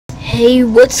Hey,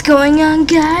 what's going on,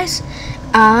 guys?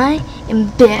 I am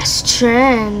Best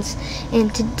Trends,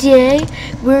 and today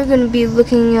we're going to be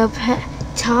looking up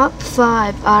top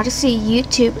 5 Odyssey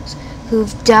YouTubers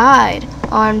who've died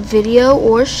on video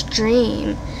or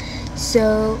stream.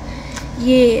 So,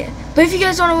 yeah. But if you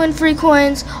guys want to win free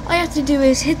coins, all you have to do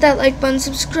is hit that like button,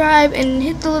 subscribe, and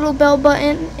hit the little bell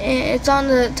button. It's on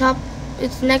the top.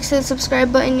 It's next to the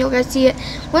subscribe button. You'll guys see it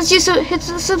once you hit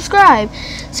the subscribe.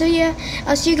 So yeah,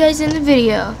 I'll see you guys in the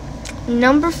video.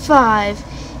 Number 5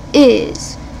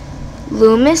 is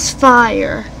Loomis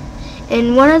Fire.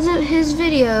 In one of his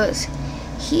videos,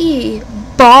 he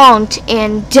bonked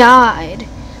and died.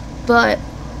 But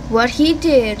what he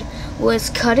did was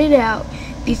cut it out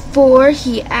before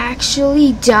he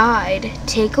actually died.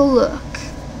 Take a look.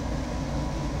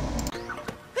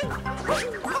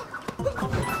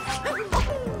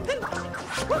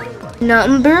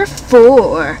 Number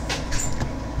 4,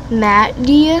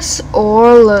 Matthias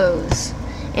Orlos.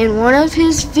 In one of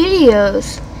his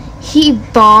videos, he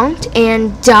bonked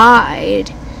and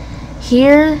died.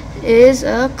 Here is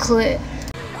a clip.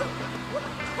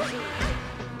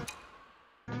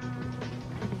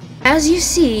 As you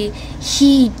see,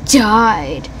 he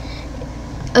died.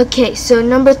 Okay, so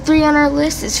number 3 on our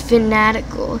list is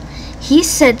Fanatical. He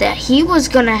said that he was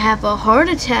gonna have a heart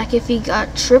attack if he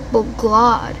got triple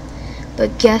glawed.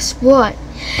 But guess what?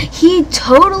 He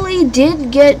totally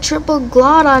did get triple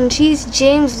glawed on Cheese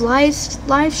James'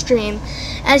 live stream,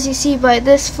 as you see by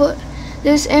this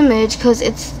image, because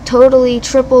it's totally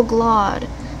triple glawed.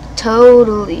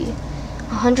 Totally.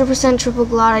 100% triple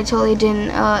glawed. I totally didn't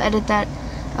edit that.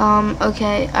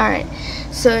 Okay, alright.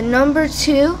 So number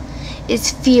 2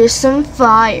 is Fearsome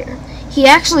Fire. He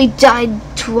actually died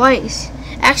twice.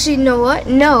 Actually, you know what?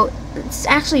 No, it's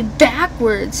actually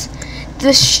backwards.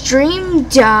 The stream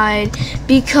died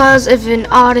because of an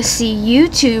Odyssey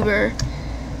YouTuber.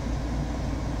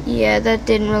 Yeah, that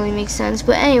didn't really make sense.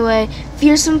 But anyway,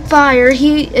 Fearsome Fire,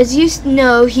 as you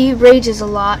know, he rages a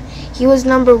lot. He was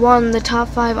number 1 in the top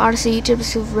 5 Odyssey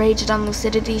YouTubers who've raged on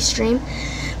Lucidity's stream.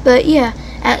 But yeah,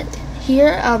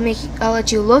 here I'll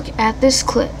let you look at this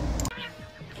clip.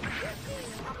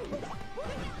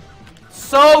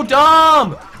 So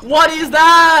dumb! What is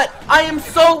that? I am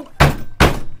so...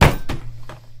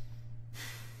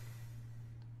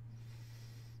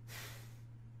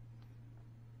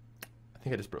 I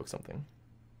think I just broke something.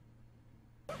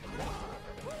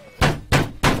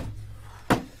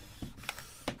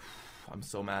 I'm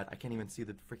so mad. I can't even see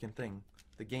the freaking thing.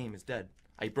 The game is dead.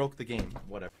 I broke the game.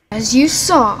 Whatever. As you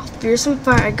saw, Fearsome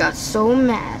Fire got so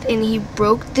mad and he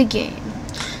broke the game.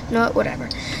 No, whatever.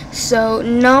 So,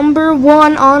 number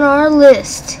 1 on our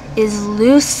list is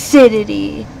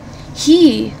Lucidity.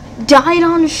 He died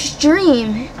on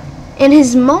stream, and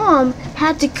his mom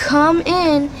had to come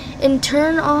in and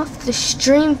turn off the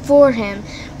stream for him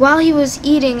while he was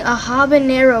eating a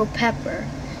habanero pepper.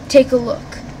 Take a look.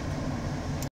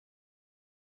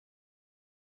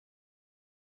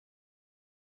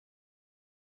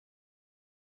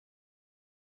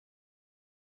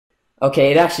 Okay,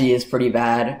 it actually is pretty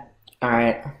bad.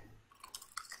 Alright.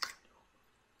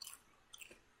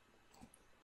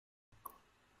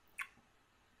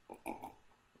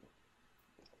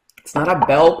 It's not a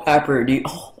bell pepper, dude.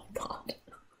 Oh my god.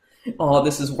 Oh,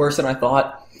 this is worse than I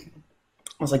thought.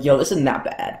 I was like, yo, this isn't that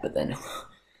bad, but then...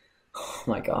 Oh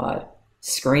my god.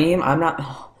 Scream? I'm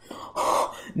not...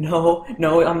 No,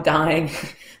 I'm dying.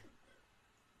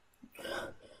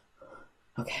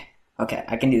 Okay,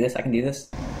 I can do this,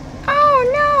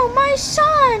 Oh no, my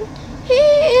son! He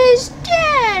is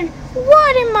dead!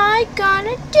 What am I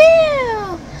gonna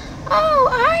do? Oh,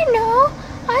 I know!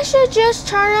 I should just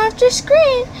turn off the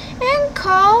screen and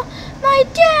call my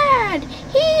dad!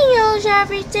 He knows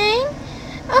everything!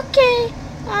 Okay,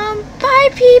 bye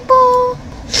people!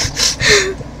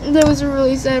 That was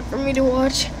really sad for me to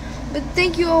watch. But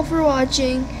thank you all for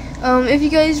watching. If you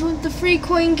guys want the free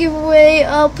coin giveaway,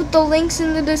 I'll put the links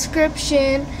in the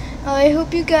description. I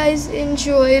hope you guys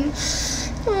enjoyed.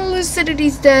 Oh,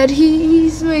 Lucidity's dead.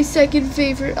 He's my second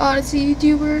favorite Odyssey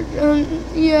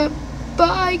YouTuber. Yeah,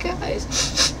 bye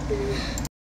guys.